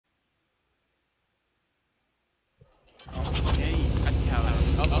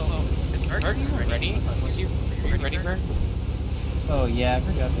Are you ready? Are you ready, Bert? Oh yeah, I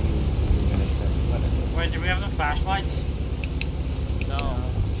forgot that you were gonna say whatever. Wait, do we have the flashlights? No.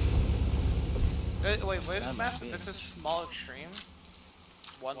 Wait, wait a Not map? big. This is small extreme.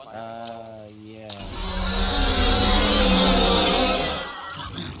 One life. Yeah.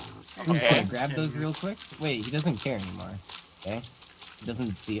 I'm just Okay. gonna grab those real quick. Wait, he doesn't care anymore. Okay. He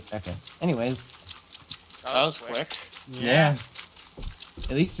doesn't see it. Okay. Anyways. That was quick. Yeah.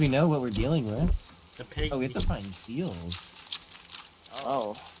 At least we know what we're dealing with. The pig. Oh, we have to find seals.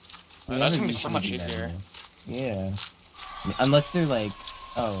 Oh. We That's never gonna be used so to much do that easier. in this. Yeah. Unless they're like,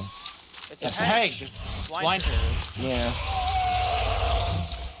 oh, It's a peg. Just blind her. yeah.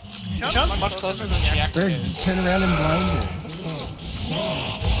 Sean's much closer than she actually Bird, is. just turn around and blind her.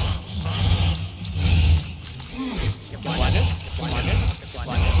 Get blinded. Get blinded. Get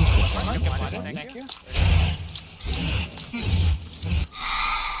blinded. Get blinded. Thank you.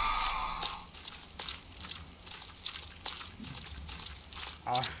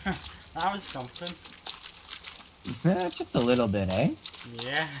 Oh, that was something. Just a little bit, eh?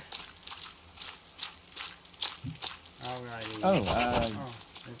 Yeah. Alrighty. Oh, Oh,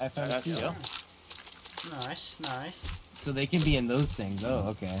 I found a That's seal. nice, nice. So they can be in those things.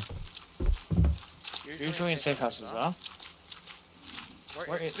 Oh, okay. Usually in safe houses, huh?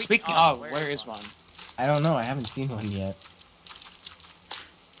 Speaking of, where is one? I don't know. I haven't seen one yet.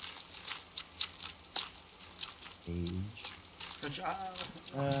 Stage. Which,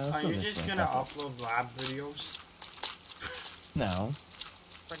 Let's are go you this just way, gonna fuck upload lab videos? No.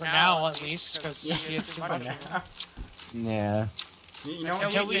 For now, at least, because Yeah, she has too for much. now. Yeah. You know,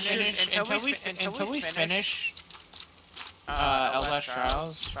 Until we should. until we finish Outlast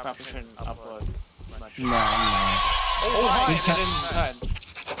Trials, probably shouldn't upload much. No, no. Oh, hi! Good Get inside.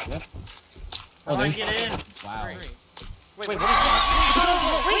 Yep. How Oh, do I there's. get in? Wow. Wait, what is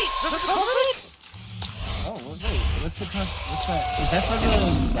that? Wait, there's a cosmetic? Oh, well, wait. What's the cost? What's that? Is that for the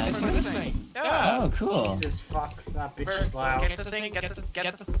That's for this thing. Yeah. Oh, cool. Jesus fuck, that bitch Bert, is loud. Get the thing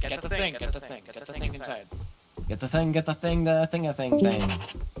inside. Get the thing,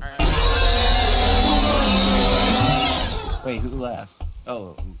 Alright. Wait, who left?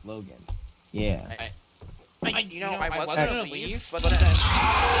 Oh, Logan. Yeah. I was gonna leave, but then...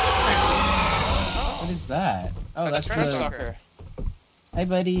 What is that? Oh, that's Trash the. sucker. Hi,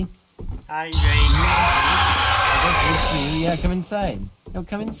 buddy. Hi, Ray. I guess it's you. Yeah, come inside. No,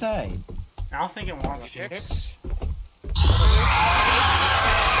 come inside. I don't think it wants to. Chicks.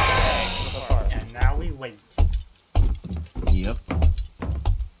 And now we wait. Yep.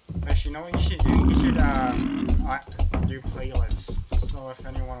 Actually, you know what you should do? You should, do playlists. So if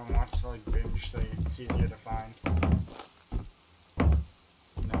anyone wants to, like, binge, it's easier to find.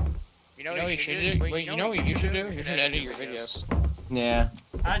 No. You know what you should do? Wait, you know what you should do? You should edit your videos. Yeah.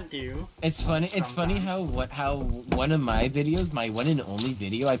 I do. It's funny. It's funny how one of my videos, my one and only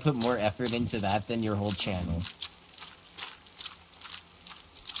video, I put more effort into that than your whole channel.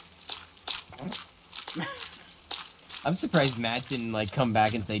 I'm surprised Matt didn't like come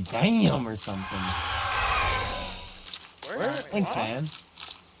back and say "damn" or something. Where? Thanks, man.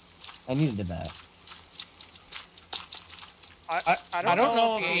 I needed that. I don't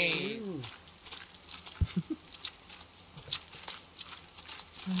know if he...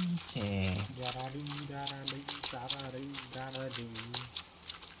 Okay.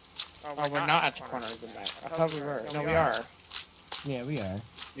 Oh, we're not at the corner of the map. I thought we were. No, we are. Yeah, we are.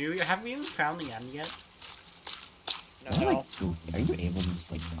 Have we even found the end yet? No. Are you able to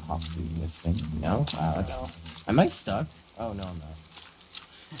just like hop through this thing? No. Wow. That's... No. Am I stuck? Oh no, I'm not.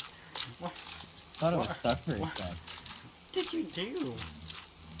 What? Thought I was stuck for a What? sec. What did you do?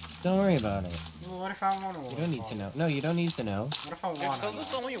 Don't worry about it. Well, what if I want to? You don't need to know. No, you don't need to know. What if I want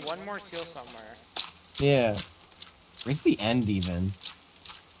There's only one more seal somewhere. Yeah. Where's the end even?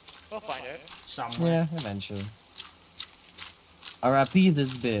 We'll find it. somewhere? Yeah, eventually. R.I.P.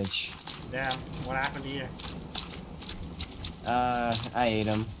 this bitch. Damn, what happened to you? I ate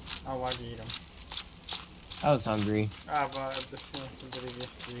him. Oh, why'd you eat him? I was hungry. Ah, but did he get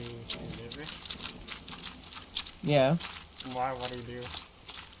free delivery? Yeah. Why? What do you do?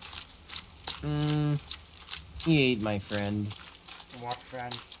 He ate my friend. What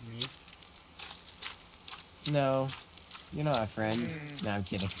friend? Me? No. You're not a friend. No, I'm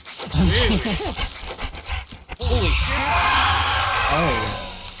kidding. Holy shit!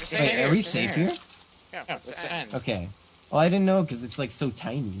 Oh. It's Wait, in are we it's in safe here? Yeah, it's the end. Okay. Well, I didn't know because it's like so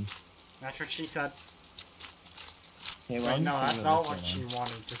tiny. That's what she said. Okay, well, Wait, I'm no, just that's gonna go not this what way she then.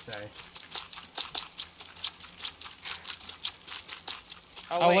 wanted to say.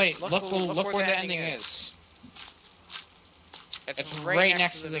 Oh wait, look where the ending is. It's right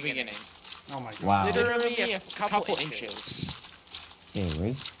next to the beginning. Oh my god. Wow. Literally a couple inches. Okay,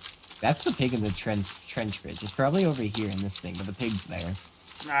 where's... That's the pig in the trench bridge. It's probably over here in this thing, but the pig's there.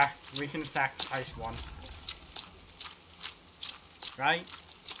 Nah, we can sacrifice one. Right?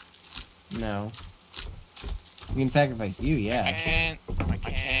 No. We can sacrifice you, I yeah. can't. I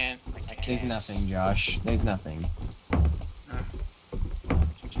can't. There's nothing, Josh. There's nothing.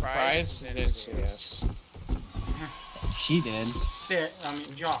 Surprise! It is yes. She did. I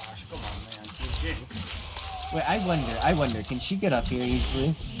mean, Josh, come on, man. You jinxed. Wait, I wonder, can she get up here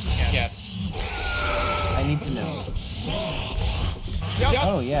easily? Yes. I need to know. Yep.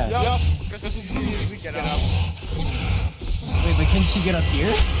 Oh, yeah. Yep. Just as easy as we get up. Wait, but can she get up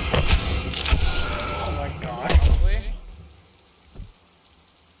here? Oh my god.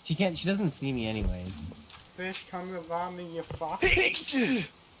 She can't, she doesn't see me anyways. Fish, come revive me, you fuck. I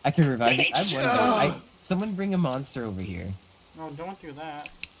can revive it. I wonder, someone bring a monster over here. No, don't do that.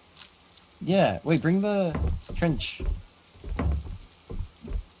 Yeah, wait, bring the trench.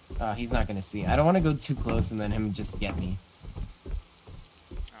 He's not gonna see. I don't want to go too close and then him just get me.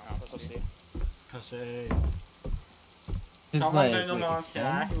 Oh, pussy. Pussy. 'Cause, Someone like, bring a wait, monster.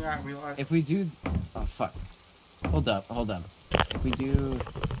 I can realize. if we do... Oh, fuck. Hold up. If we do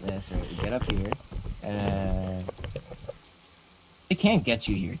this, right, we get up here, and it can't get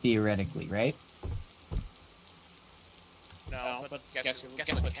you here, theoretically, right? No, but guess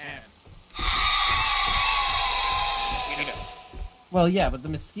what can? Mosquito. Well, yeah, but the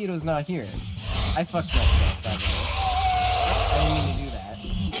mosquito's not here. I fucked myself, by the way. I didn't mean to do that.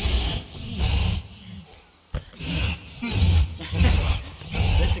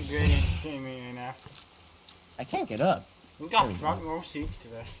 This is great entertainment right now. I can't get up. We got There we front row seats to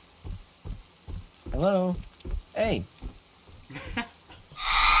this. Hello? Hey! Bye,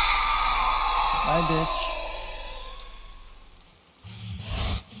 bitch.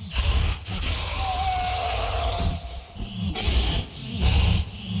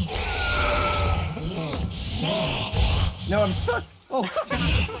 No, I'm stuck! Oh!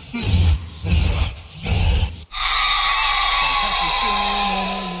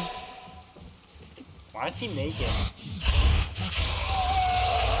 Why is he naked?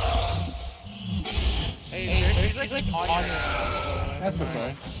 Hey, there's like on your ass. That's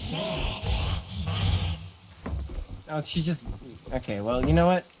okay. Oh, she just... Okay, well, you know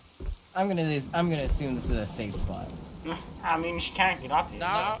what? I'm gonna assume this is a safe spot. I mean, she can't get up here.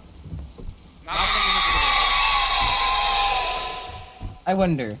 No. I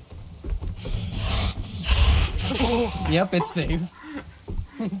wonder. Yep, it's safe.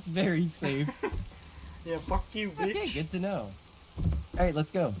 It's very safe. Yeah, fuck you, bitch. Okay, good to know. Alright,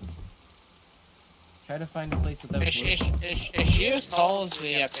 let's go. Try to find a place without Is she as tall as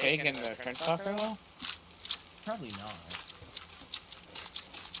the pig in the trench stalker though? Probably not.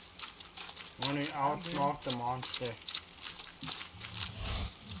 When we outsmoke the monster.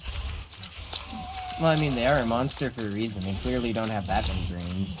 Well, I mean, they are a monster for a reason. They clearly don't have that many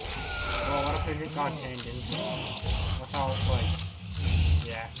brains. Well, what if we just got chained into it? What's all like?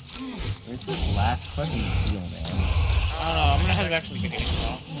 Yeah. Where's this last fucking seal, man? I don't know. I'm gonna have to actually get it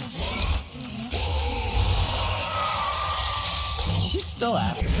though. She's still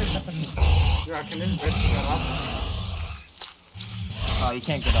after her. Yeah, can this bitch shut up? Oh, you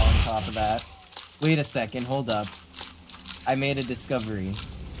can't get on top of that. Wait a second, hold up. I made a discovery.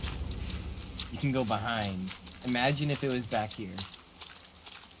 You can go behind. Imagine if it was back here.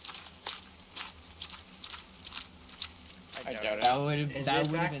 I doubt it. That would Is have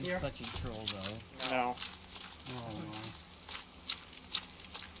it back been here? such a troll, though. No. Oh, no.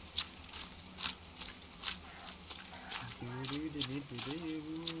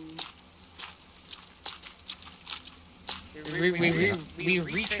 We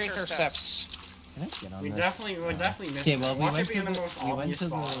retrace our steps. Can I get on We this? definitely missed Okay, well, it. we Watch went it be to in the the, most we went obvious to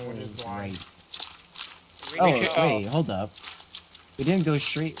spot, which is the blind. right. Retrace- Oh, wait, hold up. We didn't go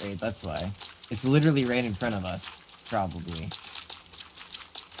straight right, that's why. It's literally right in front of us, probably.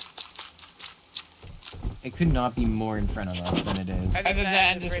 It could not be more in front of us than it is. And then the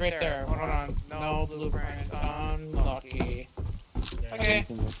end is right there. Hold on. No blueprint. Unlucky. Okay.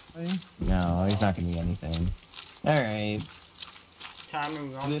 Anything this way? No, there's not gonna be anything. Alright. Time we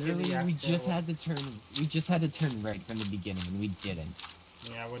went to Literally, the we exit. just had to turn right from the beginning, and we didn't.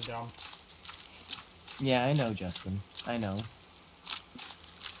 Yeah, we're dumb. Yeah, I know, Justin. I know.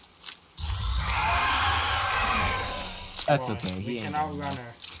 That's Well, okay. We He can ain't outrun getting her.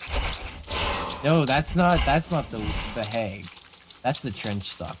 us. No, that's not the hag. That's the trench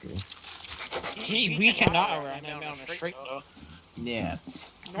stalker. We cannot outrun him on a straight though. Yeah.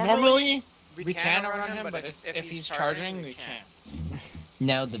 Normally, we can outrun him, but if he's charging, we can't.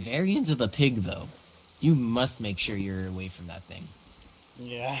 Now, the variant of the pig, though, you must make sure you're away from that thing.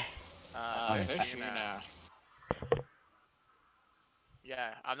 Yeah. Fishing now.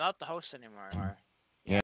 Yeah, I'm not the host anymore.